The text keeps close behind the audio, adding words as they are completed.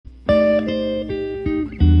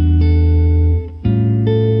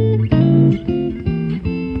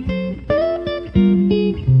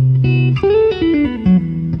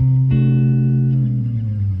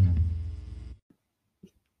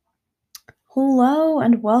Hello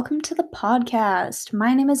and welcome to the podcast.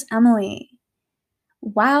 My name is Emily.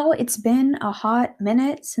 Wow, it's been a hot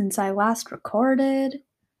minute since I last recorded.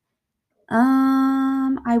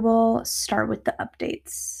 I will start with the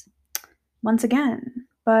updates once again.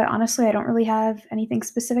 But honestly, I don't really have anything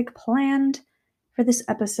specific planned for this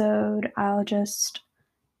episode. I'll just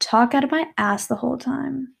talk out of my ass the whole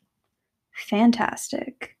time.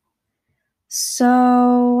 Fantastic.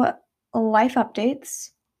 So, life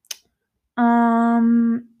updates.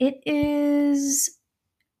 It is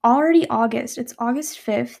already August. It's August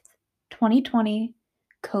 5th, 2020.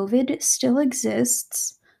 COVID still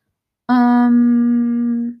exists.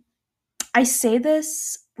 Um, I say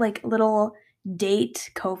this like little date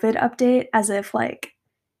COVID update as if like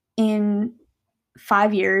in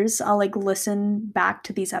 5 years I'll like listen back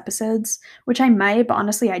to these episodes, which I might, but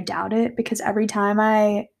honestly I doubt it because every time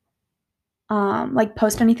I like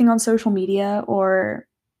post anything on social media or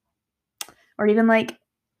even like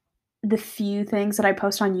the few things that I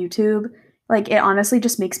post on YouTube, like it honestly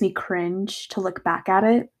just makes me cringe to look back at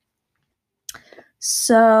it.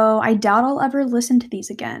 So I doubt I'll ever listen to these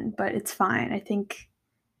again, but it's fine. I think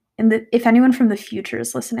if anyone from the future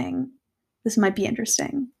is listening, this might be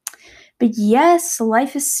interesting. But yes,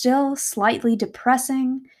 life is still slightly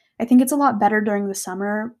depressing. I think it's a lot better during the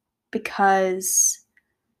summer because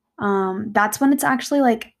that's when it's actually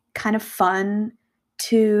like kind of fun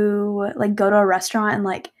to like go to a restaurant and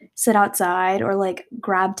like sit outside or like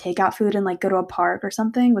grab takeout food and like go to a park or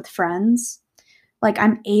something with friends. Like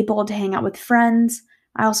I'm able to hang out with friends.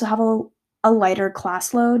 I also have a lighter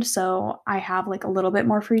class load, so I have like a little bit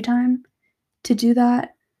more free time to do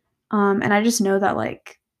that. And I just know that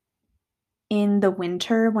like in the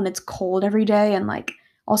winter when it's cold every day and like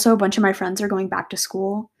also a bunch of my friends are going back to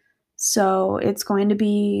school. So it's going to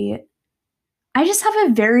be I just have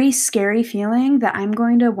a very scary feeling that I'm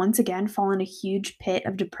going to once again fall in a huge pit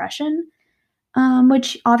of depression,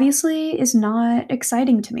 which obviously is not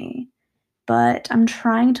exciting to me. But I'm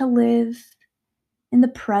trying to live in the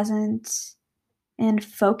present and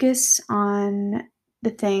focus on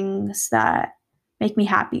the things that make me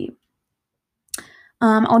happy.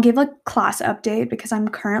 I'll give a class update because I'm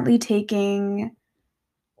currently taking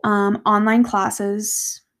online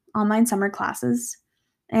classes, online summer classes.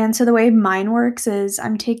 And so the way mine works is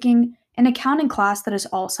I'm taking an accounting class that is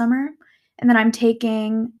all summer, and then I'm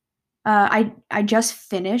taking I just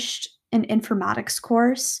finished an informatics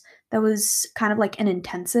course that was kind of like an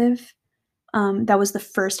intensive. That was the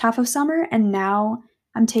first half of summer, and now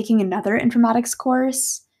I'm taking another informatics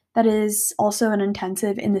course that is also an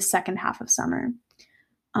intensive in the second half of summer.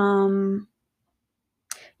 Um,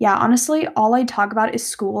 yeah, honestly, all I talk about is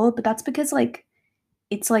school, but that's because like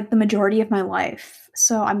it's like the majority of my life.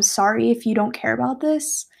 So I'm sorry if you don't care about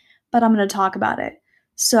this, but I'm going to talk about it.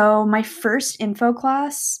 So my first info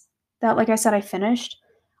class that like I said I finished,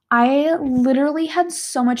 I literally had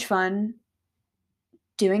so much fun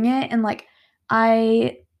doing it and like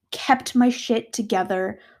I kept my shit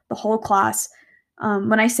together the whole class.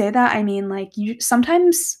 When I say that, I mean like you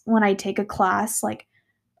sometimes when I take a class, like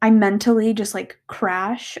I mentally just like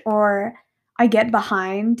crash or I get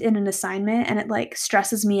behind in an assignment and it like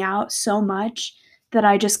stresses me out so much that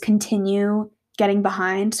I just continue getting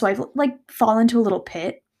behind. So I've like fall into a little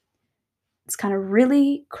pit. It's kind of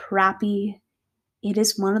really crappy. It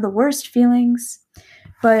is one of the worst feelings.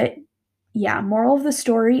 But yeah, moral of the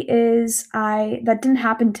story is I that didn't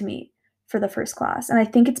happen to me for the first class. And I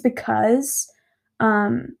think it's because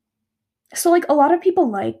um so like a lot of people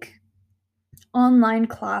like online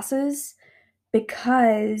classes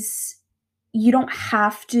because you don't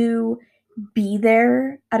have to be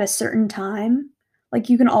there at a certain time. Like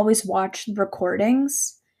you can always watch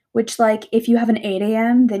recordings, which like if you have an 8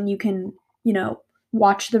 a.m., then you can,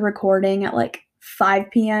 watch the recording at like 5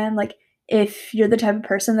 p.m. Like if you're the type of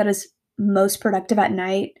person that is most productive at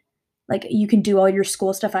night, like you can do all your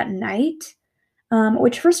school stuff at night.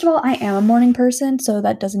 Which first of all, I am a morning person, so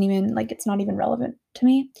that doesn't even like it's not even relevant to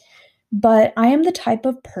me. But I am the type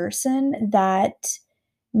of person that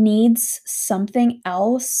needs something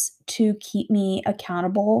else to keep me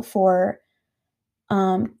accountable for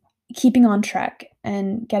um, keeping on track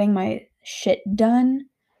and getting my shit done.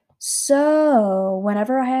 So,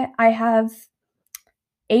 whenever I have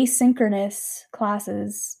asynchronous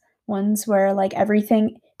classes, ones where like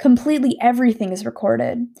completely everything is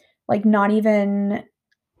recorded, like not even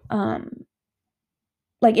um,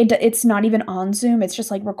 like it's not even on Zoom, it's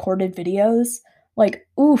just like recorded videos. Like,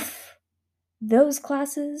 oof, those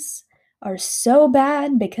classes are so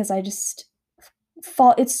bad because I just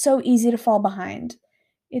fall it's so easy to fall behind.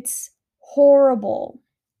 It's horrible.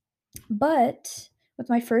 But with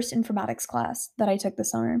my first informatics class that I took this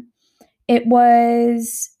summer. It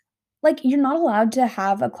was like you're not allowed to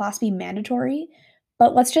have a class be mandatory,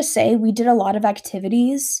 but let's just say we did a lot of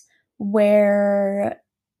activities where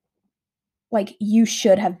like you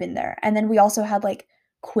should have been there. And then we also had like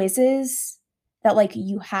quizzes that like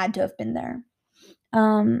you had to have been there.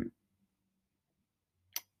 Um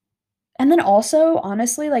and then also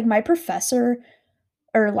honestly like my professor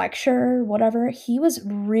or lecturer, whatever, he was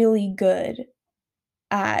really good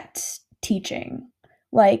at teaching.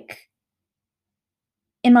 Like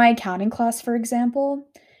in my accounting class, for example,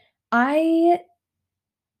 I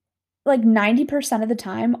like 90% of the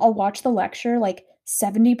time I'll watch the lecture like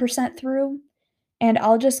 70% through and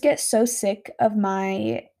I'll just get so sick of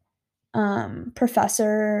my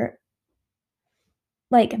professor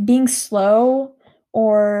like being slow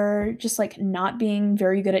or just like not being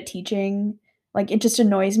very good at teaching. Like it just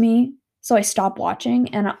annoys me. So I stop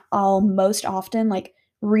watching and I'll most often like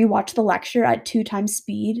rewatch the lecture at 2 times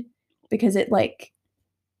speed because it like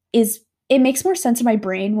is it makes more sense in my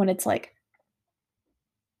brain when it's like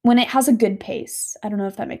when it has a good pace. I don't know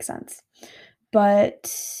if that makes sense.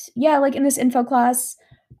 But yeah, like in this info class,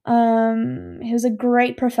 he was a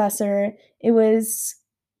great professor. It was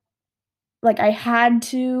like I had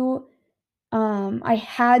to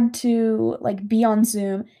like be on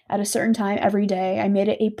Zoom at a certain time every day. I made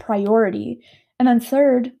it a priority. And then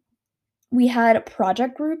third, we had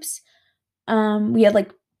project groups. We had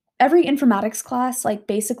like every informatics class like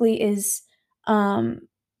basically is um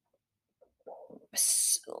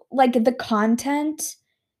like the content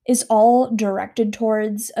is all directed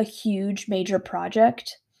towards a huge major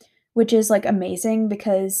project, which is like amazing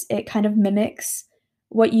because it kind of mimics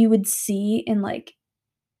what you would see in like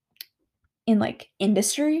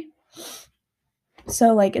industry.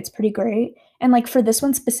 So like it's pretty great. And like for this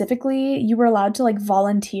one specifically, you were allowed to like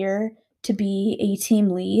volunteer to be a team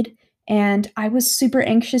lead. And I was super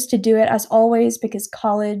anxious to do it as always because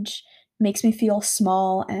college makes me feel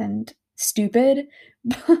small and stupid.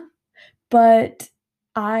 But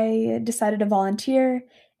I decided to volunteer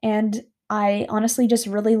and I honestly just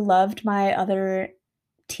really loved my other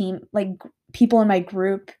team, like people in my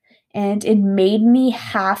group, and it made me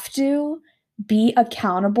have to be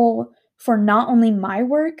accountable for not only my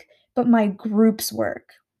work but my group's work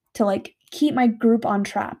to like keep my group on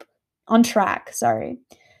track, sorry.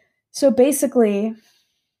 So basically,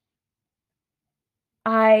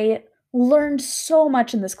 I learned so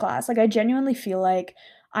much in this class. Like I genuinely feel like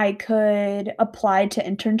I could apply to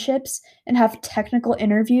internships and have technical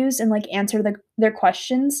interviews and like answer their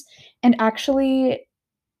questions and actually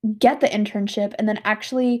get the internship and then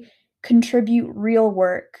actually contribute real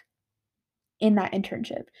work in that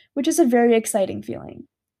internship, which is a very exciting feeling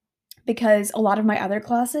because a lot of my other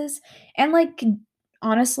classes and like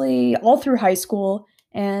honestly all through high school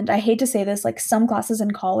and I hate to say this like some classes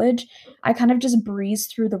in college I kind of just breeze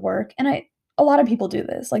through the work and I a lot of people do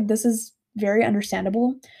this like this is very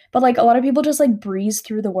understandable but like a lot of people just like breeze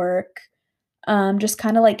through the work just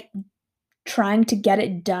kind of like trying to get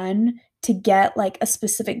it done to get like a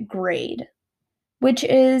specific grade, which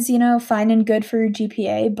is, fine and good for your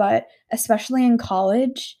GPA, but especially in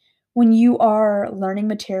college, when you are learning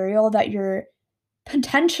material that you're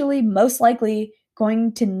potentially most likely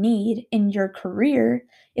going to need in your career,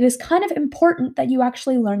 it is kind of important that you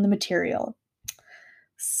actually learn the material.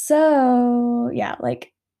 So, yeah,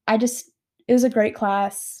 like it was a great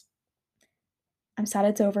class. I'm sad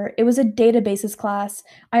it's over. It was a databases class.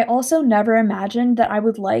 I also never imagined that I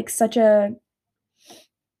would like such a,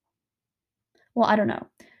 well, I don't know.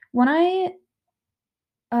 When I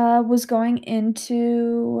was going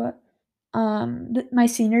into my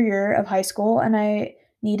senior year of high school and I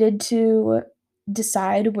needed to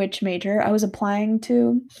decide which major I was applying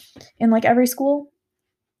to in like every school.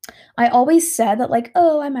 I always said that like,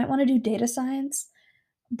 oh, I might want to do data science,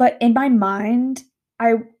 but in my mind,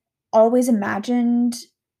 I always imagined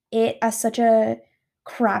it as such a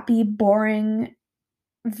crappy, boring,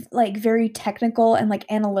 like very technical and like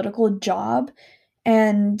analytical job.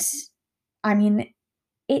 And I mean,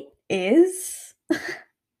 it is.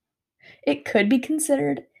 It could be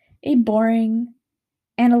considered a boring,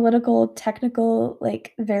 analytical, technical,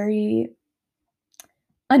 like very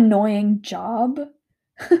annoying job.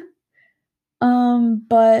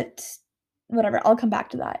 But whatever, I'll come back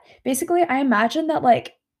to that. Basically, I imagine that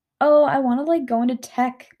like, oh, I want to like go into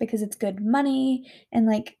tech because it's good money and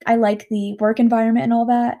like I like the work environment and all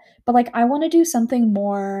that, but like I want to do something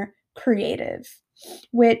more creative,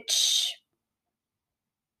 which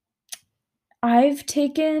I've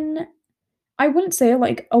taken I wouldn't say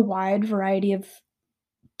like a wide variety of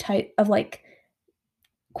type of like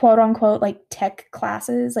quote unquote like tech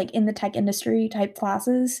classes, like in the tech industry type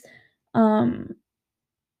classes. Um,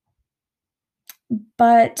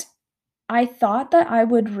 but I thought that I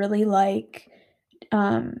would really like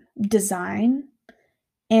design,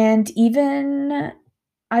 and even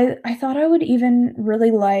I thought I would even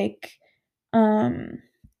really like um,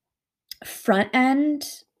 front end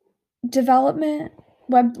development,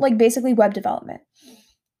 web like basically web development.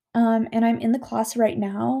 And I'm in the class right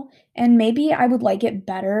now, and maybe I would like it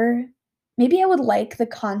better. Maybe I would like the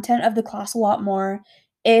content of the class a lot more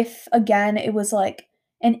if again it was like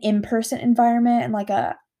an in-person environment and like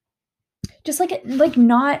a just like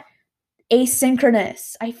not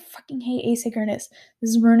asynchronous. I fucking hate asynchronous.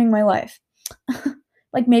 This is ruining my life.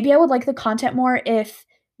 Like maybe I would like the content more if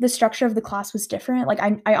the structure of the class was different. Like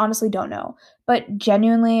I honestly don't know. But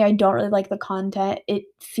genuinely I don't really like the content. It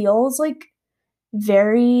feels like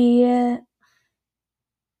very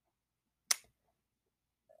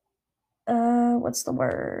what's the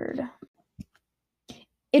word?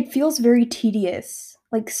 It feels very tedious.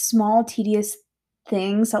 Like small tedious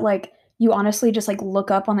things that like you honestly just like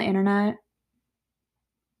look up on the internet.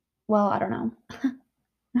 Well, I don't know.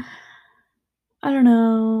 I don't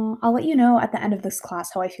know. I'll let you know at the end of this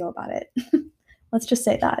class how I feel about it. Let's just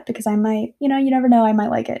say that because I might, you never know, I might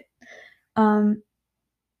like it. Um,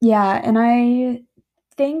 yeah, and I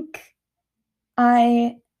think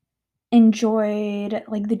I enjoyed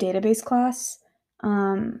like the database class.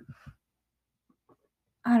 Um,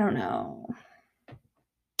 I don't know.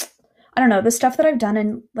 I don't know. The stuff that I've done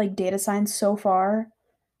in like data science so far,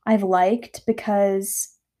 I've liked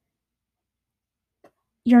because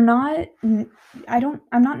you're not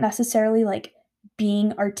I'm not necessarily like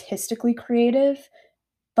being artistically creative,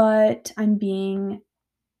 but I'm being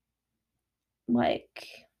like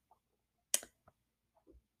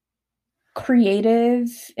creative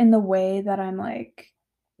in the way that I'm like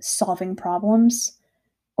solving problems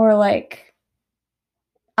or like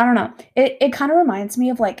I don't know. It kind of reminds me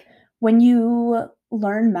of like when you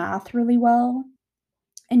learn math really well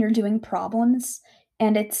and you're doing problems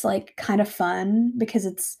and it's like kind of fun because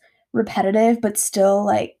it's repetitive but still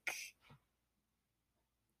like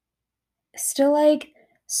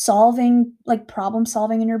solving like problem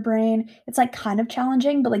solving in your brain. It's like kind of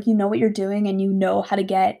challenging but like you know what you're doing and you know how to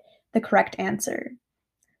get the correct answer.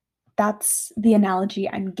 That's the analogy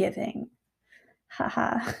I'm giving.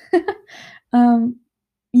 Haha. um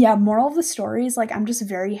yeah, moral of the story is like I'm just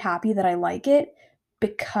very happy that I like it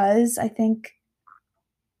because I think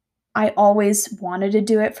I always wanted to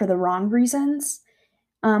do it for the wrong reasons,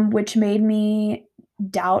 which made me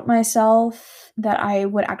doubt myself that I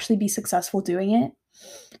would actually be successful doing it.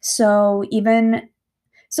 So even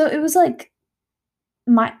so it was like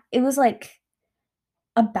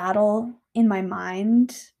a battle in my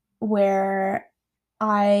mind where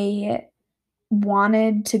I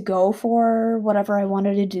wanted to go for whatever I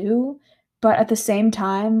wanted to do, but at the same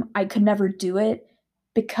time, I could never do it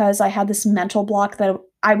because I had this mental block that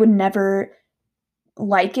I would never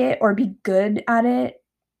like it or be good at it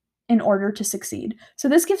in order to succeed. So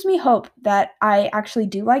this gives me hope that I actually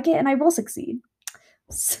do like it and I will succeed.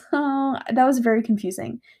 So that was very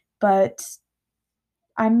confusing, but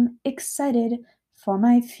I'm excited for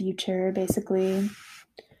my future basically.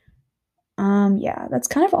 Yeah, that's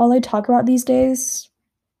kind of all I talk about these days.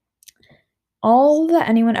 All that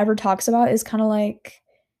anyone ever talks about is kind of like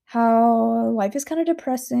how life is kind of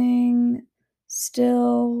depressing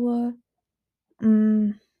still.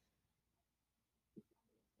 Mm,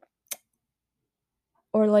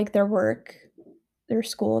 or like their work, their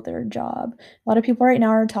school, their job. A lot of people right now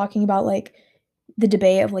are talking about like the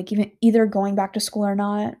debate of like even either going back to school or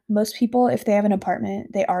not. Most people, if they have an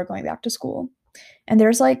apartment, they are going back to school. And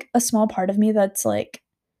there's like a small part of me that's like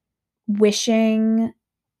wishing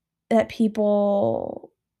that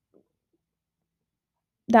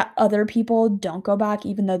other people don't go back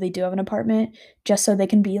even though they do have an apartment just so they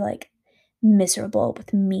can be like miserable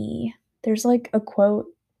with me. There's like a quote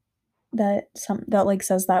that like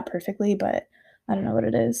says that perfectly, but I don't know what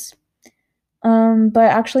it is. But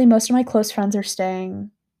actually most of my close friends are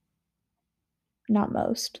staying. Not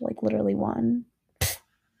most, like literally one.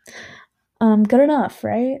 Good enough,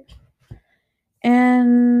 right?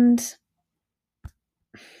 And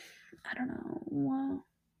I don't know.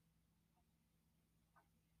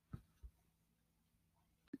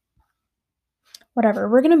 Whatever.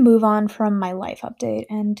 We're going to move on from my life update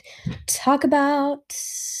and talk about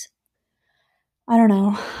I don't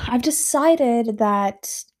know. I've decided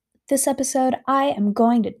that this episode I am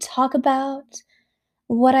going to talk about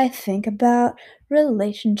what I think about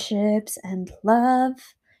relationships and love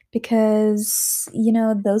because,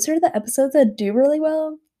 those are the episodes that do really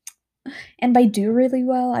well. And by do really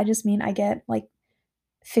well, I just mean I get like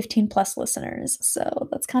 15 plus listeners. So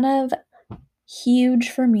that's kind of huge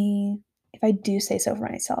for me, if I do say so for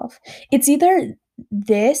myself. It's either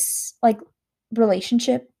this, like,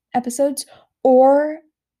 relationship episodes, or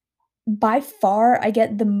by far I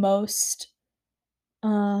get the most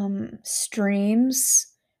streams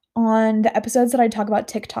on the episodes that I talk about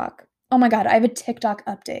TikTok. Oh my god, I have a TikTok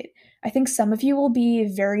update. I think some of you will be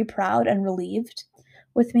very proud and relieved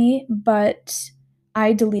with me, but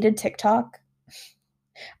I deleted TikTok.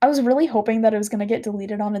 I was really hoping that it was gonna get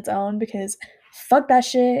deleted on its own because fuck that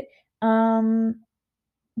shit. Um,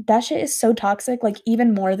 that shit is so toxic, like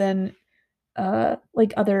even more than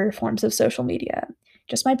like other forms of social media.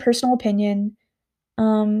 Just my personal opinion.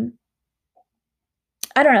 Um,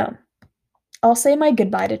 I don't know. I'll say my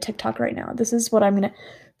goodbye to TikTok right now. This is what I'm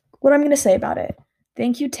gonna say about it.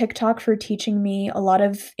 Thank you, TikTok, for teaching me a lot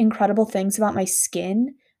of incredible things about my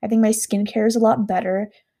skin. I think my skincare is a lot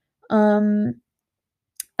better. Um,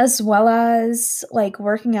 as well as like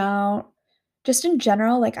working out, just in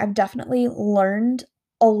general, like I've definitely learned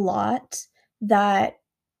a lot that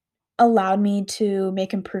allowed me to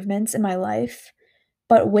make improvements in my life.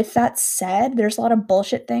 But with that said, there's a lot of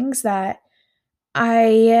bullshit things that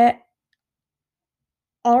I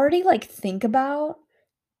already like think about,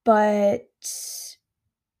 but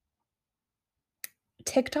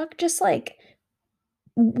TikTok just like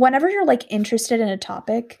whenever you're like interested in a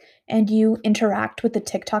topic and you interact with the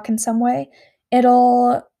TikTok in some way,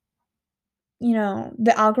 it'll,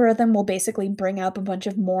 the algorithm will basically bring up a bunch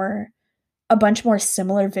more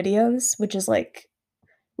similar videos, which is like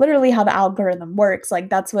literally how the algorithm works. Like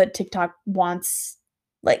that's what TikTok wants.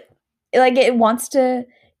 Like it wants to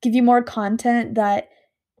give you more content that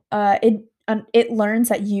it learns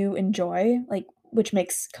that you enjoy, like, which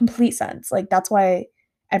makes complete sense. Like that's why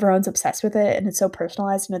everyone's obsessed with it and it's so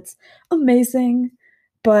personalized and it's amazing.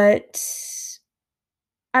 But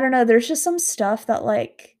I don't know, there's just some stuff that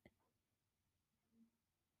like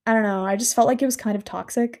I don't know, I just felt like it was kind of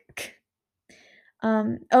toxic.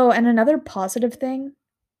 Oh, and another positive thing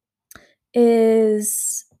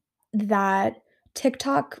is that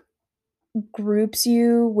TikTok groups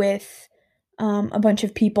you with a bunch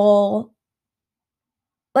of people,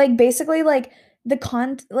 like basically like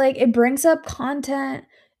like it brings up content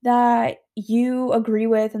that you agree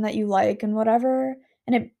with and that you like and whatever,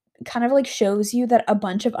 and it kind of like shows you that a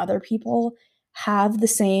bunch of other people have the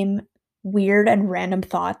same weird and random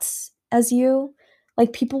thoughts as you.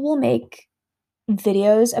 Like people will make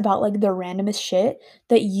videos about like the randomest shit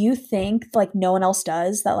that you think like no one else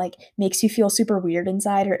does, that like makes you feel super weird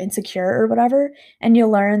inside or insecure or whatever, and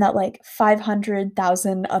you'll learn that like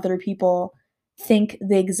 500,000 other people think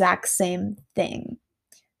the exact same thing.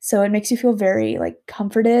 So it makes you feel very like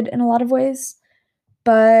comforted in a lot of ways.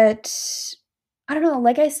 But I don't know,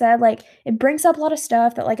 like I said, like it brings up a lot of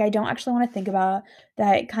stuff that like I don't actually want to think about,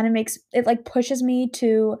 that it kind of makes it like pushes me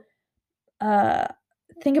to uh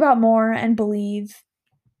think about more and believe.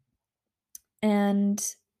 And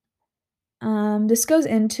this goes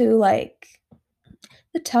into like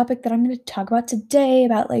the topic that I'm going to talk about today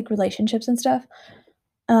about like relationships and stuff.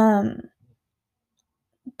 Um,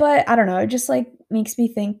 but I don't know, it just like makes me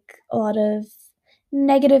think a lot of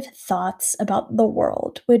negative thoughts about the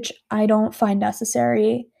world, which I don't find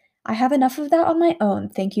necessary. I have enough of that on my own.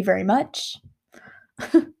 Thank you very much.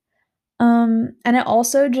 And it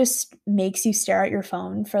also just makes you stare at your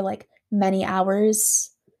phone for like many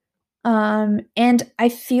hours. And I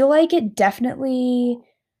feel like it definitely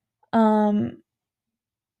um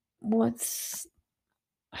what's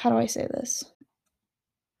how do I say this?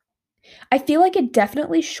 I feel like it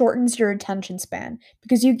definitely shortens your attention span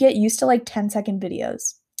because you get used to like 10-second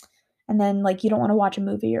videos and then like you don't want to watch a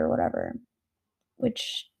movie or whatever,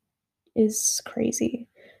 which is crazy.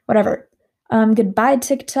 Whatever. Goodbye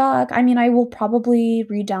TikTok. I mean, I will probably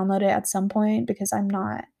re-download it at some point because I'm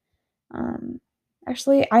not um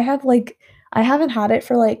actually I haven't had it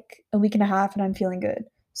for like a week and a half and I'm feeling good.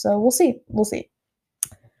 So we'll see. We'll see.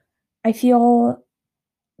 I feel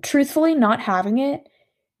truthfully not having it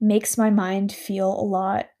makes my mind feel a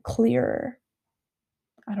lot clearer.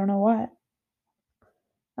 I don't know why.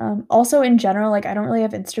 Also, in general, like I don't really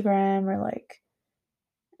have Instagram or like,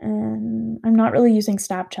 and I'm not really using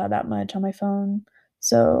Snapchat that much on my phone.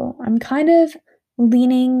 So I'm kind of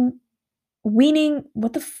leaning, weaning.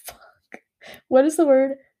 What the fuck? What is the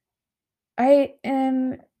word? I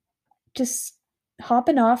am just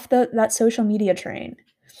hopping off that social media train.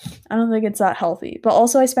 I don't think it's that healthy. But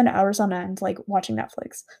also, I spend hours on end like watching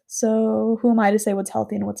Netflix. So who am I to say what's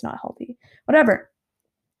healthy and what's not healthy? Whatever.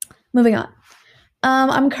 Moving on.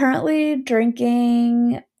 I'm currently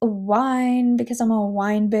drinking wine because I'm a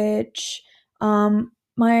wine bitch.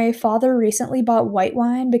 My father recently bought white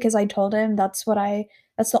wine because I told him that's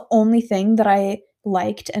the only thing that I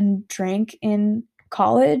liked and drank in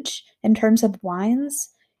college in terms of wines.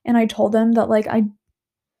 And I told him that like I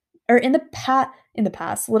or in the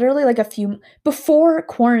past, literally like a few before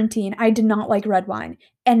quarantine, I did not like red wine.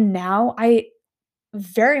 And now I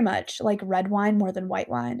very much like red wine more than white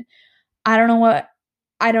wine. I don't know what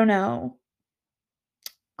I don't know.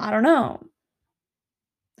 I don't know.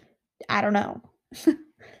 I don't know.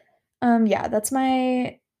 Yeah, that's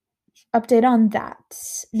my update on that.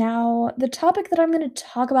 Now, the topic that I'm going to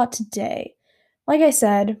talk about today, like I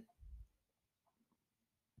said,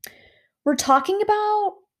 we're talking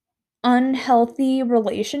about unhealthy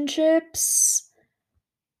relationships,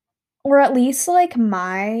 or at least like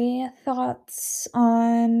my thoughts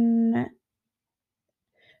on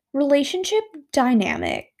relationship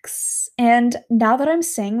dynamics. And now that I'm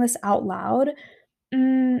saying this out loud,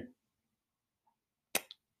 mm,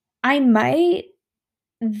 I might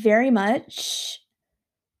very much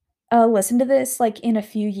listen to this like in a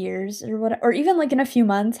few years or what, or even like in a few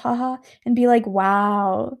months, haha, and be like,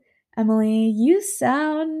 wow, Emily, you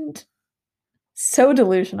sound so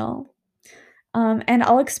delusional. And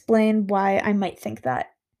I'll explain why I might think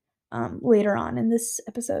that later on in this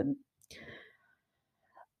episode.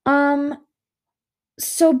 Um,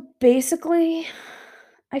 so basically,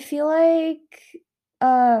 I feel like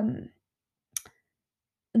um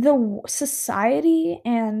society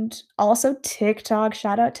and also TikTok,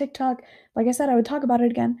 shout out TikTok. Like I said, I would talk about it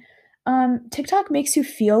again. TikTok makes you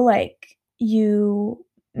feel like you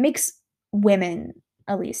makes women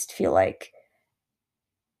at least feel like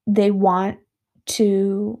they want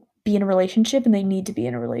to be in a relationship and they need to be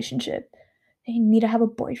in a relationship. They need to have a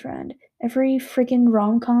boyfriend. Every freaking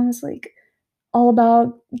rom-com is like all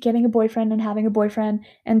about getting a boyfriend and having a boyfriend,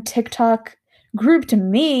 and TikTok grouped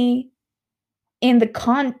me in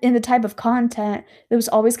the type of content that was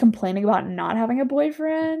always complaining about not having a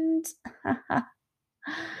boyfriend.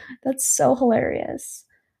 That's so hilarious.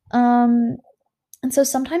 Um, and so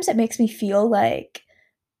sometimes it makes me feel like,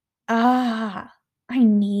 ah, I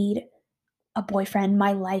need a boyfriend.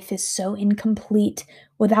 My life is so incomplete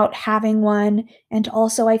without having one. And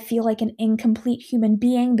also, I feel like an incomplete human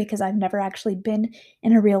being because I've never actually been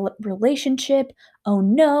in a real relationship. Oh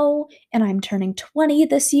no. And I'm turning 20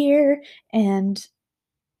 this year. And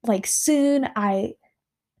like soon I'm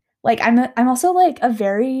also like a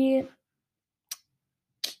very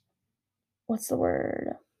what's the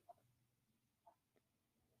word?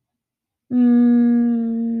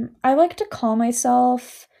 I like to call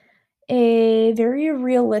myself a very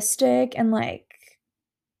realistic and like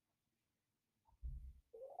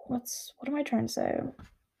what am I trying to say?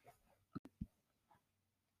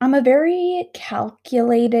 I'm a very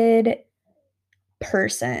calculated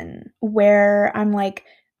person where I'm like,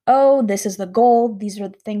 oh, this is the goal. These are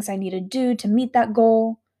the things I need to do to meet that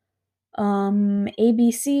goal.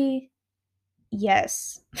 ABC,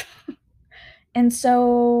 yes. And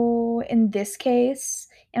so in this case,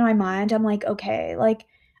 in my mind, I'm like, okay, like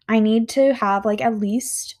I need to have like at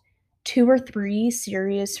least two or three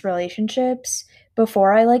serious relationships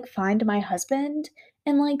before I like find my husband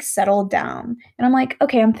and like settle down. And I'm like,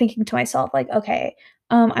 okay, I'm thinking to myself, like, okay,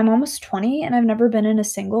 I'm almost 20 and I've never been in a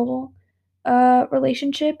single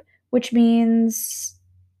relationship, which means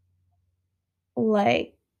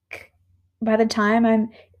like by the time I'm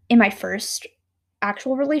in my first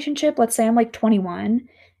actual relationship, let's say I'm like 21,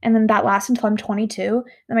 and then that lasts until I'm 22,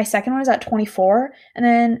 then my second one is at 24, and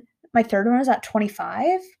then my third one is at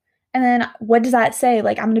 25. And then what does that say?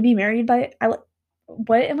 Like I'm going to be married by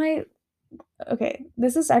what am I okay,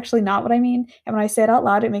 this is actually not what I mean. And when I say it out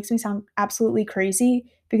loud, it makes me sound absolutely crazy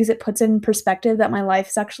because it puts in perspective that my life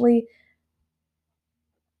is actually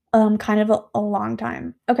kind of a long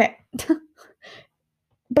time. Okay.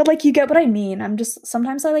 But like you get what I mean. I'm just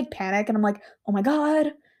sometimes I like panic and I'm like, "Oh my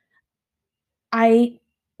god, I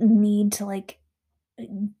need to like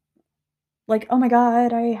oh my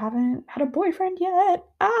god, I haven't had a boyfriend yet."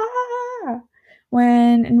 Ah.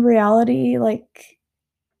 When in reality like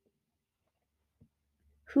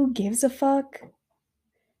who gives a fuck?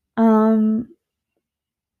 Um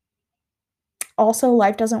Also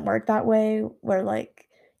life doesn't work that way where like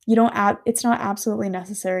you don't it's not absolutely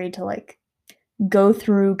necessary to like go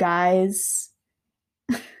through guys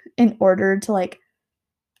in order to like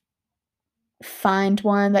find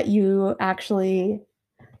one that you actually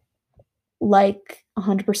like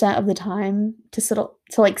 100% of the time to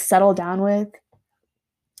like settle down with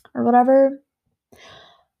or whatever.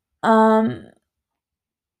 Um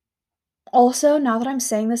Also, now that I'm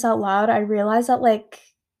saying this out loud, I realize that, like,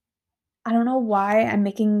 I don't know why I'm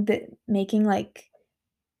making, like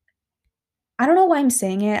I don't know why I'm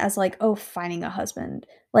saying it as, like, "Oh, finding a husband."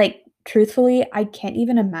 Like, truthfully, I can't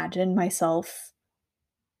even imagine myself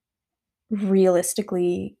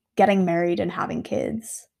realistically getting married and having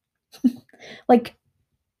kids. Like,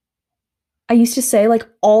 I used to say, like,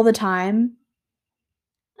 all the time,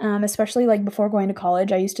 especially, like, before going to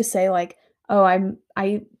college, I used to say, like, "Oh,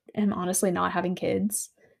 I am honestly not having kids."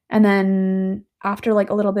 And then after, like,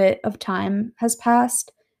 a little bit of time has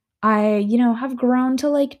passed, I, have grown to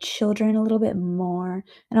like children a little bit more,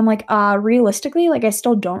 and I'm like, realistically, like, I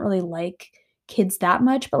still don't really like kids that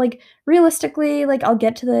much, but, like, realistically, like, I'll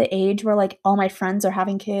get to the age where, like, all my friends are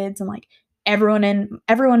having kids and, like,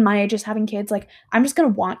 everyone my age is having kids, like, I'm just gonna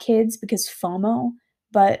want kids because FOMO,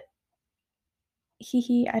 but hee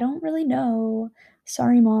hee, I don't really know.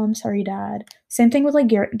 Sorry, mom, sorry, dad. Same thing with, like,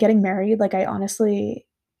 getting married, like, I honestly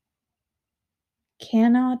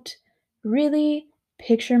cannot really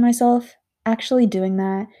picture myself actually doing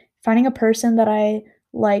that, finding a person that I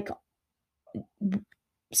like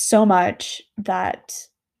so much that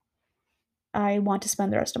I want to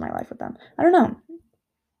spend the rest of my life with them. I don't know.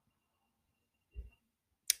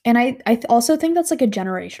 And also think that's, like, a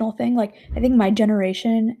generational thing, like, I think my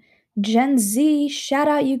generation, Gen Z, shout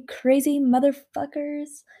out you crazy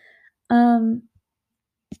motherfuckers, um,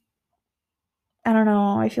 I don't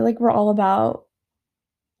know, I feel like we're all about,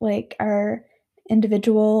 like, our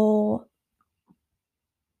individual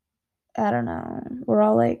I don't know, we're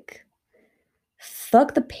all like,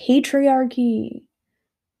 "Fuck the patriarchy."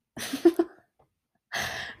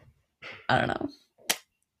 I don't know.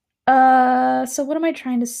 So what am I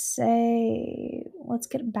trying to say? Let's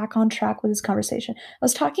get back on track with this conversation. I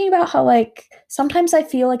was talking about how, like, sometimes I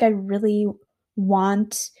feel like I really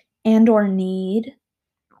want and or need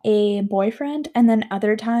a boyfriend, and then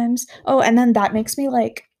other times and then that makes me,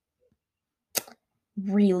 like,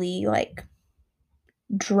 really, like,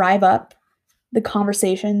 drive up the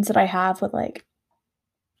conversations that I have with, like,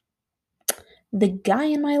 the guy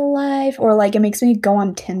in my life, or, like, it makes me go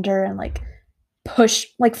on Tinder and, like,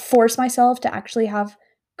 force myself to actually have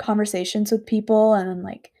conversations with people and then,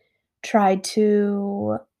 like, try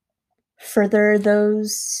to further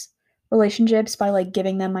those relationships by, like,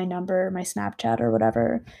 giving them my number, my Snapchat, or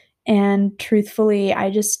whatever. And truthfully,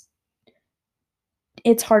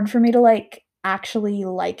 it's hard for me to, like, actually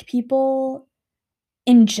like people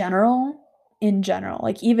in general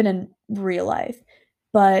like, even in real life.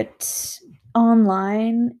 But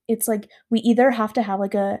online, it's like we either have to have,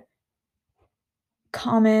 like, a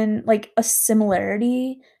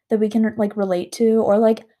similarity that we can, like, relate to, or,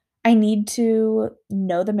 like, I need to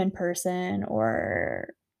know them in person or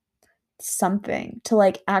something to,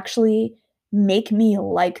 like, actually make me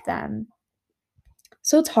like them.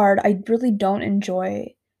 So it's hard. I really don't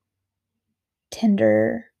enjoy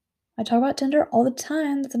Tinder. I talk about Tinder all the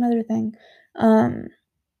time, that's another thing. Um,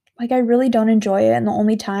 like, I really don't enjoy it, and the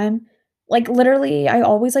only time like, literally, I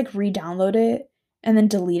always, like, re-download it and then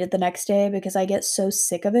delete it the next day because I get so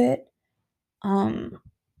sick of it. Um,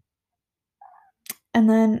 and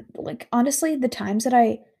then, like, honestly, the times that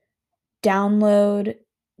I download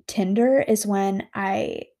Tinder is when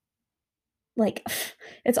like,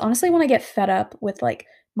 it's honestly when I get fed up with, like,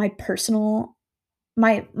 my personal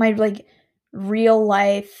like, real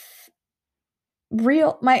life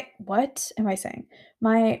my what am I saying?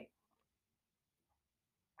 My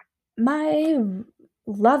my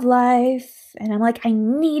love life, and I'm like, "I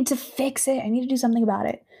need to fix it, I need to do something about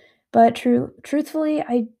it." But truthfully,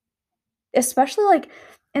 I especially, like,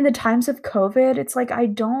 in the times of COVID, it's like I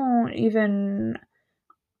don't even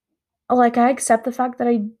like, I accept the fact that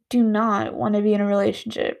I do not wanna be in a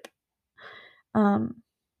relationship. Um,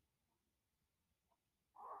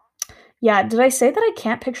 yeah, did I say that I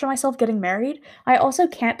can't picture myself getting married? I also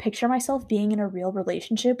can't picture myself being in a real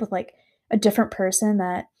relationship with, like, a different person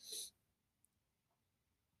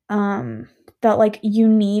um, like, you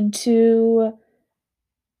need to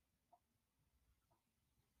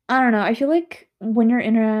I don't know, I feel like when you're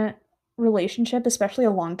in a relationship, especially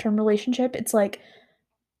a long-term relationship, it's like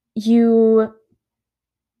you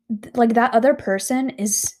like, that other person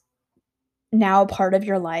is now part of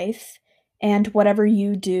your life, and whatever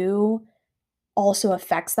you do also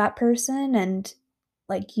affects that person, and,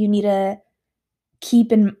 like, you need to keep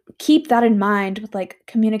that in mind with, like,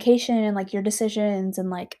 communication and, like, your decisions and,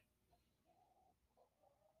 like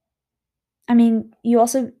I mean, you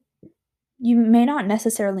may not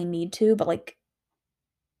necessarily need to, but, like,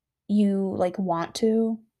 you, like, want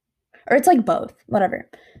to, or it's, like, both, whatever,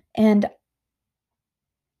 and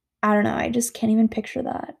I don't know, I just can't even picture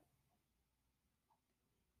that.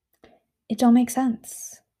 it don't make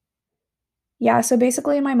sense. Yeah, so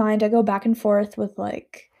basically in my mind I go back and forth with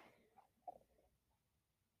like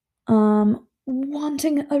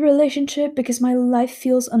wanting a relationship because my life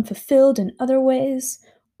feels unfulfilled in other ways,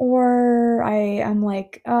 or I am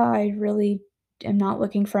like, I really am not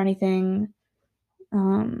looking for anything.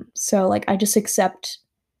 So like I just accept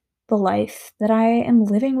the life that I am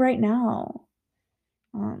living right now.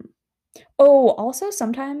 Um, oh, also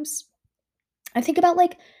sometimes I think about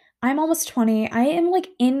like I'm almost 20.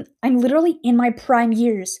 I'm literally in my prime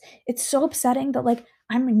years. It's so upsetting that like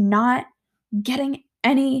I'm not getting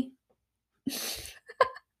any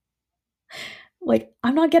like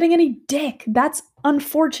I'm not getting any dick. That's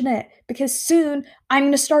unfortunate because soon I'm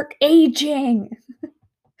going to start aging.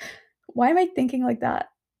 Why am I thinking like that?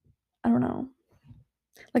 I don't know.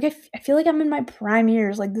 Like I feel like I'm in my prime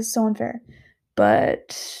years. Like this is so unfair.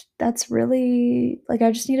 But that's really like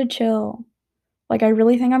I just need to chill. Like I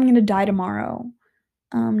really think I'm going to die tomorrow.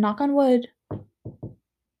 Knock on wood,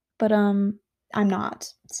 but I'm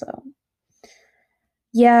not. So,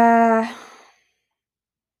 yeah.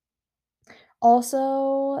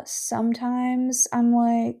 Also, sometimes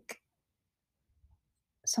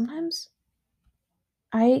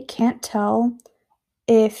I can't tell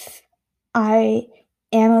if I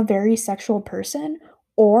am a very sexual person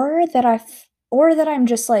or that I'm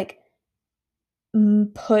just like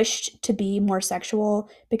pushed to be more sexual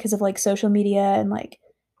because of like social media and like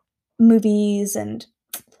movies and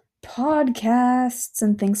podcasts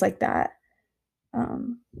and things like that.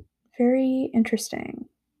 Um, very interesting.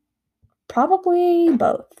 Probably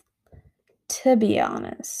both, to be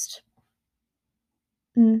honest.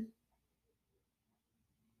 Mm,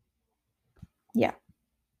 yeah.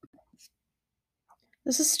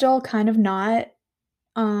 This is still kind of not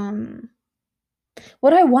um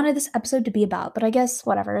what I wanted this episode to be about, but I guess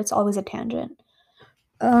whatever, it's always a tangent.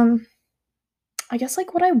 Um I guess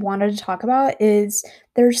like what I wanted to talk about is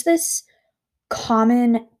there's this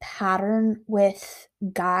common pattern with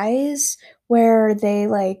guys where they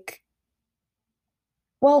like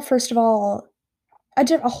well, first of all,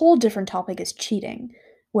 a whole different topic is cheating,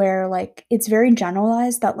 where like it's very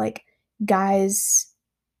generalized that like guys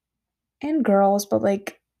and girls, but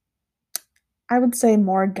like I would say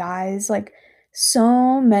more guys, like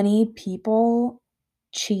so many people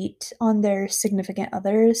cheat on their significant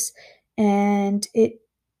others, and it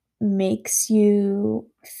makes you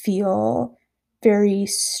feel very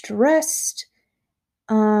stressed,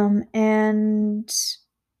 and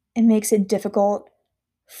it makes it difficult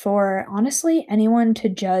for honestly anyone to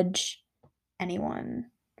judge anyone.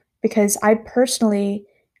 Because I personally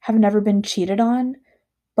have never been cheated on,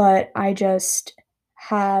 but I just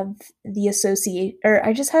have the associate or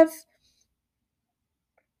I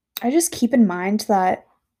just keep in mind that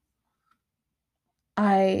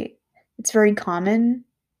I it's very common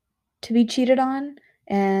to be cheated on,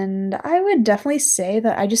 and I would definitely say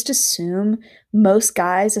that I just assume most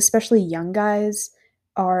guys, especially young guys,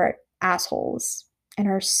 are assholes and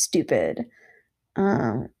are stupid,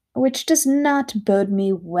 which does not bode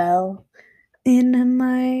me well in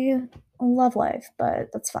my love life, but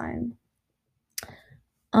that's fine.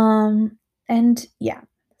 Um, and yeah,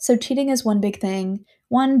 so cheating is one big thing,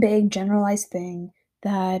 one big generalized thing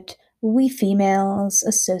that we females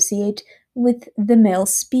associate with the male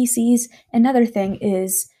species. Another thing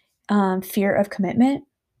is fear of commitment.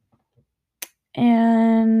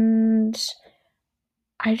 And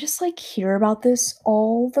I just like hear about this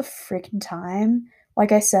all the freaking time.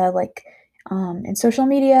 Like I said, like in social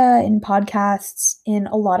media, in podcasts, in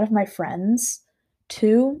a lot of my friends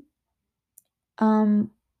too.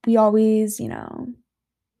 We always,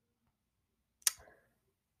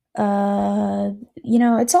 uh,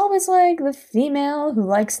 it's always like the female who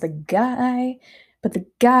likes the guy, but the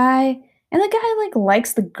guy like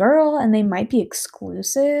likes the girl and they might be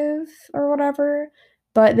exclusive or whatever,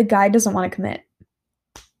 but the guy doesn't want to commit.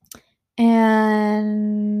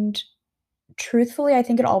 And truthfully, I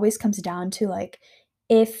think it always comes down to like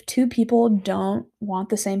if two people don't want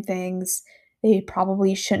the same things, they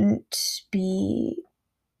probably shouldn't be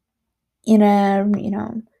in a,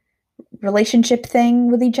 relationship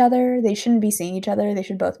thing with each other. They shouldn't be seeing each other. They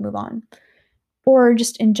should both move on. Or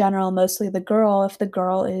just in general, mostly the girl, if the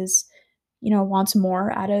girl is, wants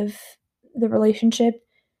more out of the relationship,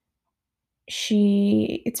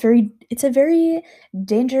 it's a very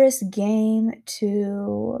dangerous game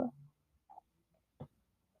to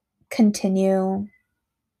continue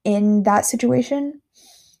in that situation.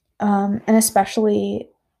 And especially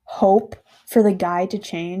hope for the guy to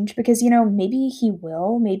change because maybe he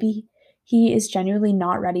will, maybe he is genuinely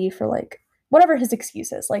not ready for like whatever his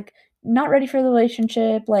excuse is, like not ready for the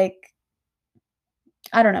relationship, like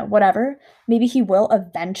I don't know, whatever. Maybe he will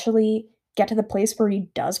eventually get to the place where he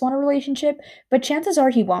does want a relationship, but chances are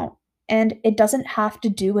he won't. And it doesn't have to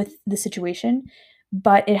do with the situation,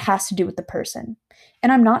 but it has to do with the person.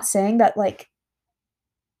 And I'm not saying that like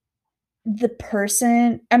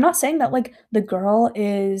I'm not saying that like the girl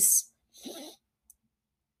is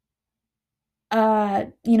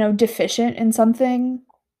deficient in something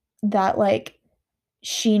that like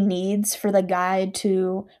she needs for the guy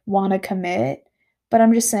to want to commit, but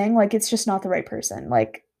I'm just saying like it's just not the right person.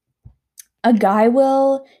 Like a guy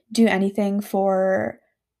will do anything for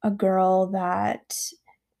a girl that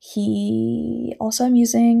he also I'm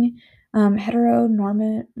using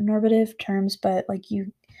heteronormative terms, but like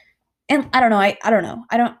you and I don't know, I don't know.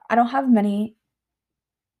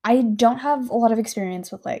 I don't have a lot of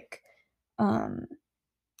experience with like um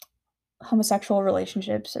homosexual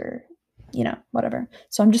relationships or whatever.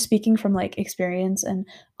 So I'm just speaking from like experience and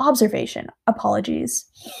observation. Apologies.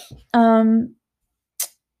 Um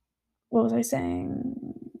what was I saying?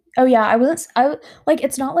 Oh yeah, I like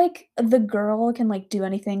it's not like the girl can like do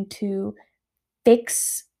anything to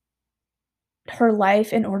fix her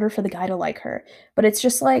life in order for the guy to like her. But it's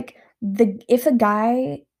just like the if a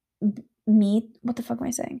guy meet what the fuck am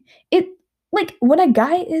I saying? It like when a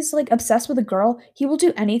guy is like obsessed with a girl, he will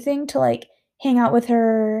do anything to like hang out with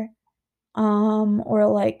her or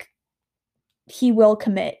like he will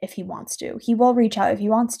commit if he wants to. He will reach out if he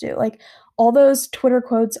wants to. Like all those Twitter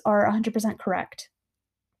quotes are 100% correct.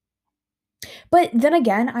 But then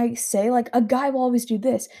again, I say like a guy will always do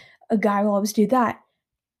this, a guy will always do that.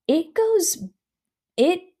 It goes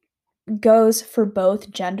it goes for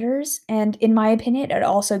both genders, and in my opinion, it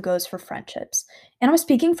also goes for friendships. And I'm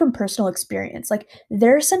speaking from personal experience. Like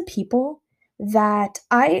there are some people that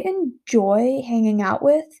I enjoy hanging out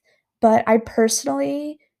with, but I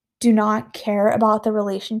personally do not care about the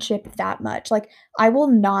relationship that much. Like I will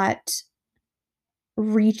not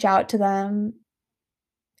reach out to them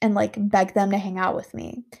and like beg them to hang out with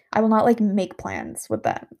me. I will not like make plans with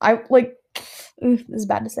them. I like this is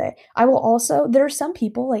bad to say. I will also there are some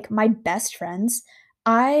people like my best friends,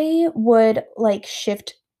 I would like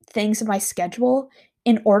shift things in my schedule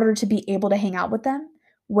in order to be able to hang out with them.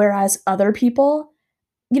 Whereas other people,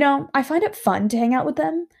 I find it fun to hang out with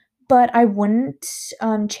them, but I wouldn't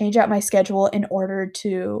change out my schedule in order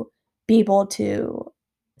to be able to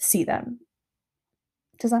see them.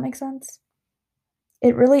 Does that make sense?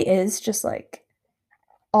 It really is just like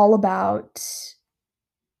all about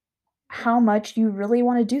how much you really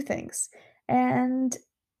want to do things. And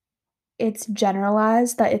it's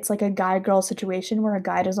generalized that it's like a guy girl situation where a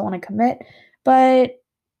guy doesn't want to commit, but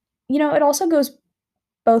it also goes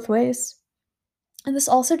both ways. And this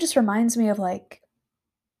also just reminds me of like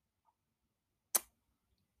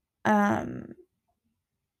um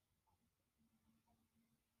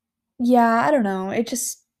yeah, I don't know. It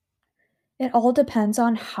all depends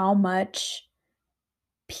on how much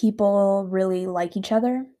people really like each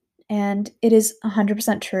other. And it is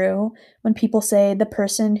 100% true when people say the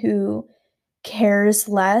person who cares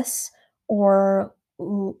less or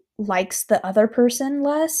likes the other person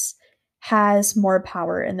less has more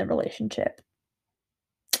power in the relationship.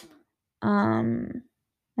 Um,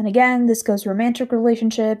 and again, this goes romantic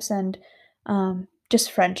relationships and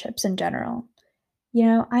just friendships in general.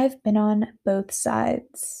 I've been on both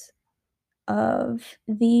sides of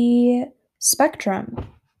the spectrum.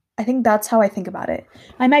 I think that's how I think about it.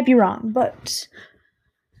 I might be wrong, but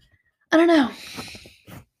I don't know.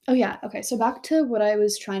 Oh yeah, okay. So back to what I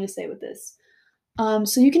was trying to say with this.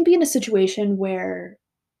 So you can be in a situation where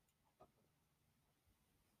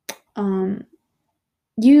um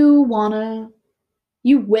you wanna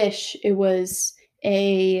you wish it was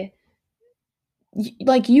a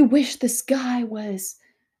like you wish this guy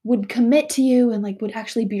would commit to you and like would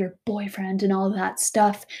actually be your boyfriend and all of that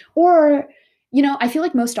stuff. Or, I feel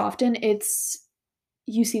like most often it's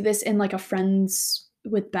you see this in like a friends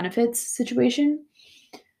with benefits situation.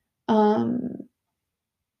 Um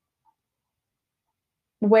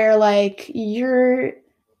where like you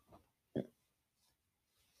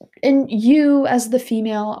as the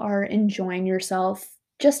female are enjoying yourself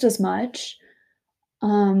just as much.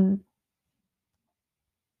 Um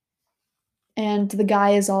and the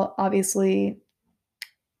guy is all obviously,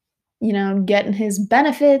 getting his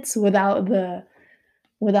benefits without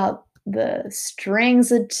the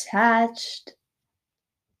strings attached.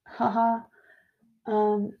 Haha.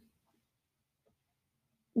 um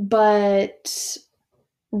but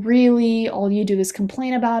really all you do is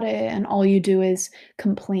complain about it and all you do is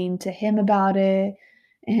complain to him about it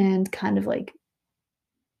and kind of like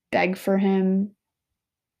beg for him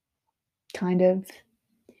kind of.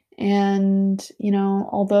 And,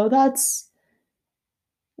 although that's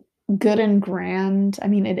good and grand, I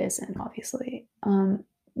mean, it isn't, obviously.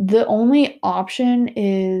 The only option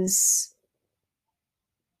is,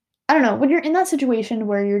 I don't know, when you're in that situation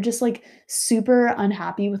where you're just, like, super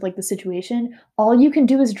unhappy with, like, the situation, all you can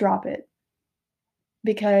do is drop it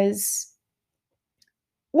because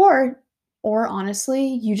or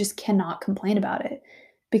honestly, you just cannot complain about it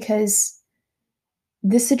because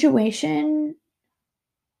this situation,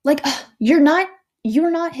 like, you're not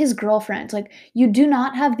his girlfriend, like, you do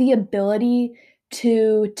not have the ability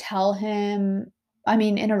to tell him. I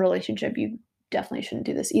mean, in a relationship, you definitely shouldn't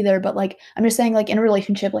do this either, but, like, I'm just saying, like, in a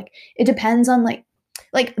relationship, like, it depends on, like,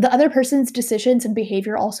 the other person's decisions and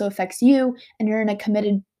behavior also affects you, and you're in a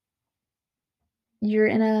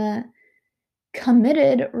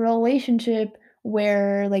committed relationship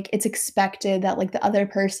where, like, it's expected that, like, the other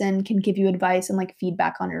person can give you advice and, like,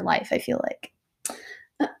 feedback on your life, I feel like.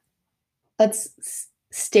 Uh, That's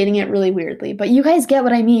stating it really weirdly, but you guys get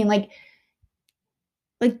what I mean, like,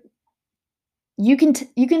 you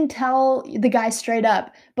can tell the guy straight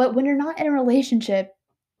up, but when you're not in a relationship,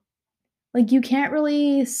 like, you can't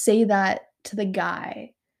really say that to the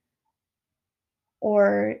guy,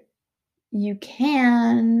 or you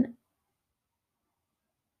can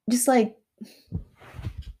just, like,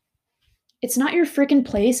 it's not your freaking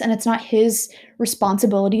place and it's not his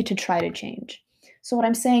responsibility to try to change. So what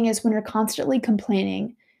I'm saying is when you're constantly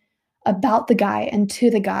complaining about the guy and to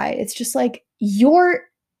the guy, it's just like you're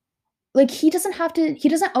like he doesn't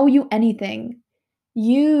owe you anything.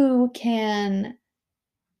 You can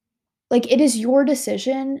like it is your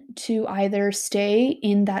decision to either stay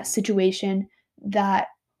in that situation that,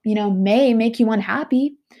 may make you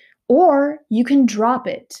unhappy, or you can drop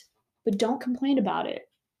it. But don't complain about it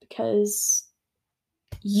because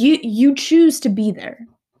you choose to be there.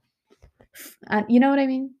 You know what I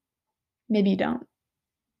mean? Maybe you don't.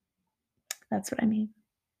 That's what I mean.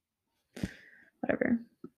 Whatever.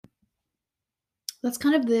 That's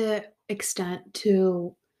kind of the extent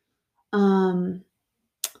to um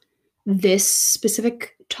this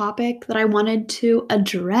specific topic that I wanted to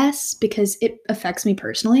address because it affects me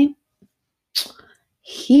personally.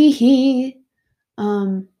 Hee hee.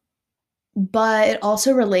 Um but it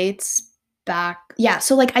also relates back. Yeah,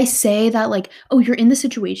 so like I say that like, oh, you're in the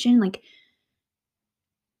situation, like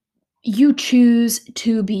you choose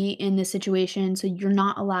to be in this situation, so you're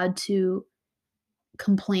not allowed to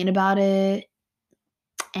complain about it,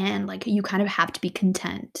 and like you kind of have to be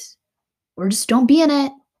content or just don't be in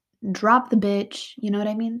it. Drop the bitch, you know what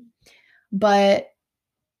I mean? But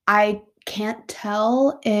I can't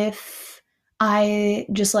tell if I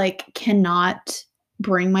just like cannot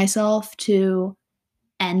bring myself to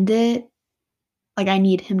end it. Like I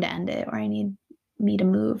need him to end it or I need me to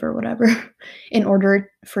move or whatever in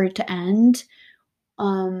order for it to end.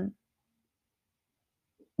 Um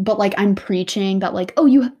but like I'm preaching that like, oh,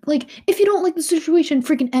 you like if you don't like the situation,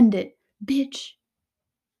 freaking end it. Bitch.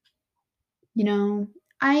 You know,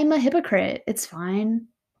 I'm a hypocrite. It's fine.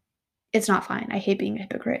 It's not fine. I hate being a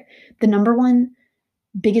hypocrite. The number one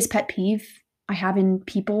biggest pet peeve I have in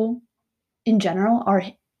people in general are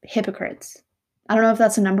hypocrites. I don't know if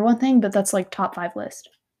that's the number one thing, but that's like top 5 list.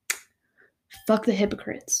 Fuck the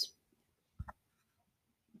hypocrites.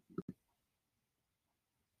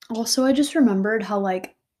 Also, I just remembered how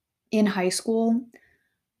like in high school,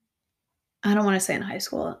 I don't want to say in high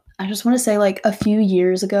school. I just want to say like a few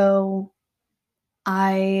years ago,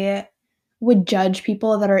 I would judge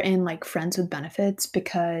people that are in like friends with benefits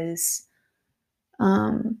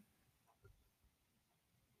um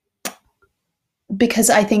because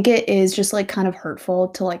I think it is just like kind of hurtful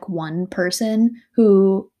to like one person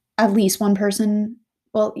who at least one person,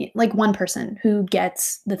 well, like one person who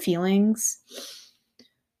gets the feelings.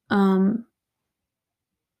 Um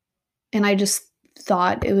and I just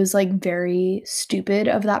thought it was like very stupid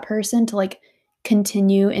of that person to like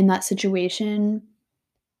continue in that situation.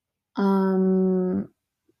 Um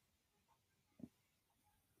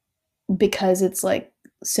because it's like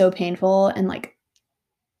so painful and like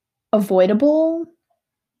avoidable.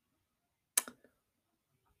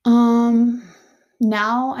 Um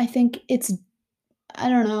Now I think it's, I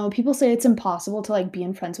don't know, people say it's impossible to like be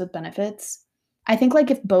in friends with benefits. I think like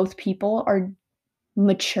if both people are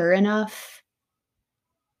mature enough,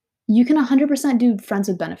 you can 100% do friends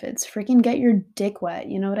with benefits. Freaking get your dick wet,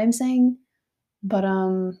 you know what I'm saying? But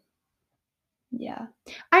yeah.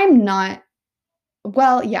 I'm not,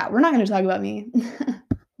 well, yeah, we're not going to talk about me.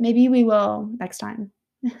 Maybe we will next time.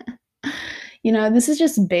 This is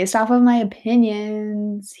just based off of my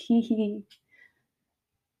opinions. Hee hee.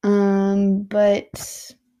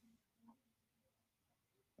 But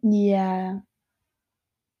Yeah.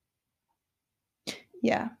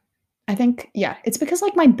 Yeah. I think, yeah, it's because,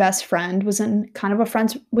 like, my best friend was in kind of a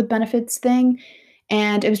friends with benefits thing,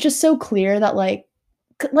 and it was just so clear that,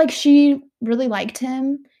 she really liked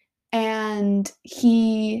him, and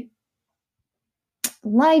he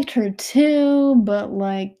liked her too, but,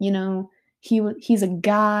 he's a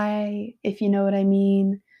guy, if you know what I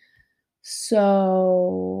mean.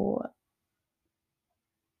 So,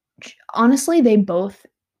 honestly, they both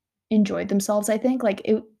enjoyed themselves, I think,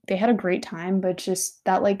 they had a great time, but just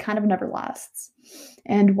that, kind of never lasts,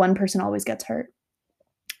 and one person always gets hurt.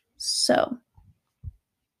 So,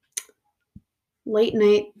 late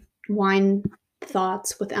night wine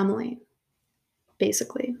thoughts with Emily,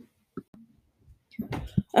 basically.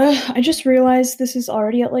 I just realized this is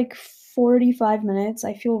already at, 45 minutes.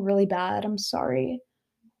 I feel really bad, I'm sorry.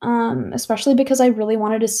 Especially because I really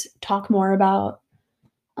wanted to talk more about,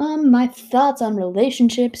 my thoughts on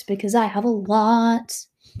relationships because I have a lot.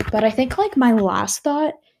 But I think, my last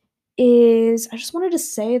thought is I just wanted to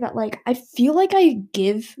say that, I feel like I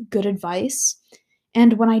give good advice,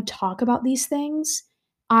 and when I talk about these things,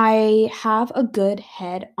 I have a good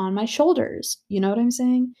head on my shoulders. You know what I'm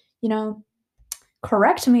saying? You know,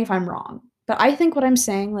 correct me if I'm wrong, but I think what I'm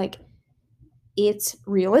saying, it's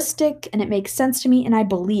realistic and it makes sense to me and I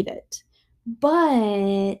believe it.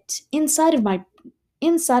 But inside of my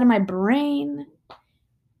brain,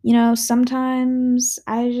 sometimes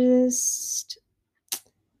I'm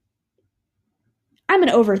an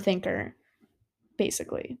overthinker,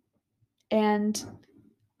 basically. And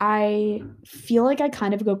I feel like I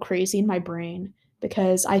kind of go crazy in my brain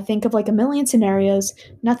because I think of, a million scenarios.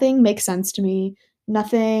 Nothing makes sense to me.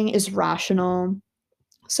 Nothing is rational.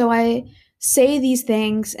 So I say these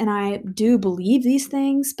things and I do believe these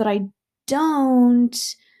things, but I don't,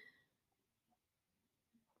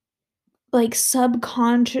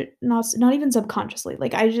 subconscious, not even subconsciously.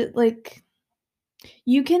 I just,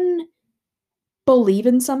 you can believe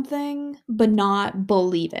in something but not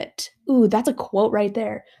believe it. Ooh, that's a quote right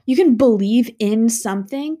there. You can believe in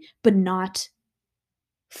something but not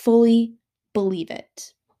fully believe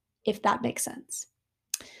it, if that makes sense.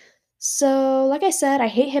 So, like I said, I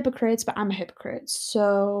hate hypocrites, but I'm a hypocrite.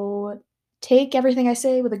 So, take everything I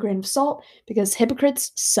say with a grain of salt because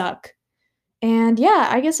hypocrites suck. And yeah,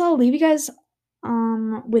 I guess I'll leave you guys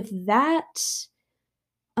with that.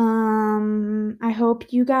 I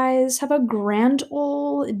hope you guys have a grand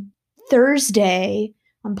old Thursday.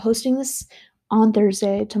 I'm posting this on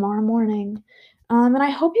Thursday, tomorrow morning. And I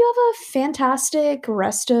hope you have a fantastic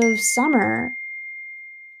rest of summer.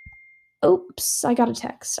 Oops, I got a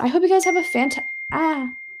text. I hope you guys have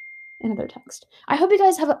another text. I hope you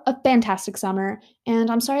guys have a fantastic summer,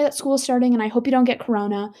 and I'm sorry that school is starting, and I hope you don't get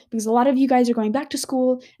corona because a lot of you guys are going back to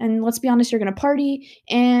school, and let's be honest, you're gonna party,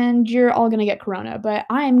 and you're all gonna get corona. But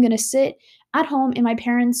I'm gonna sit at home in my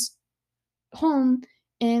parents' home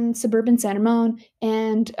in suburban San Ramon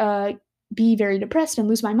and be very depressed and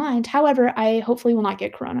lose my mind. However, I hopefully will not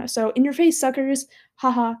get corona. So in your face, suckers.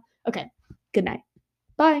 Haha. Okay. Good night.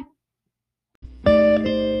 Bye.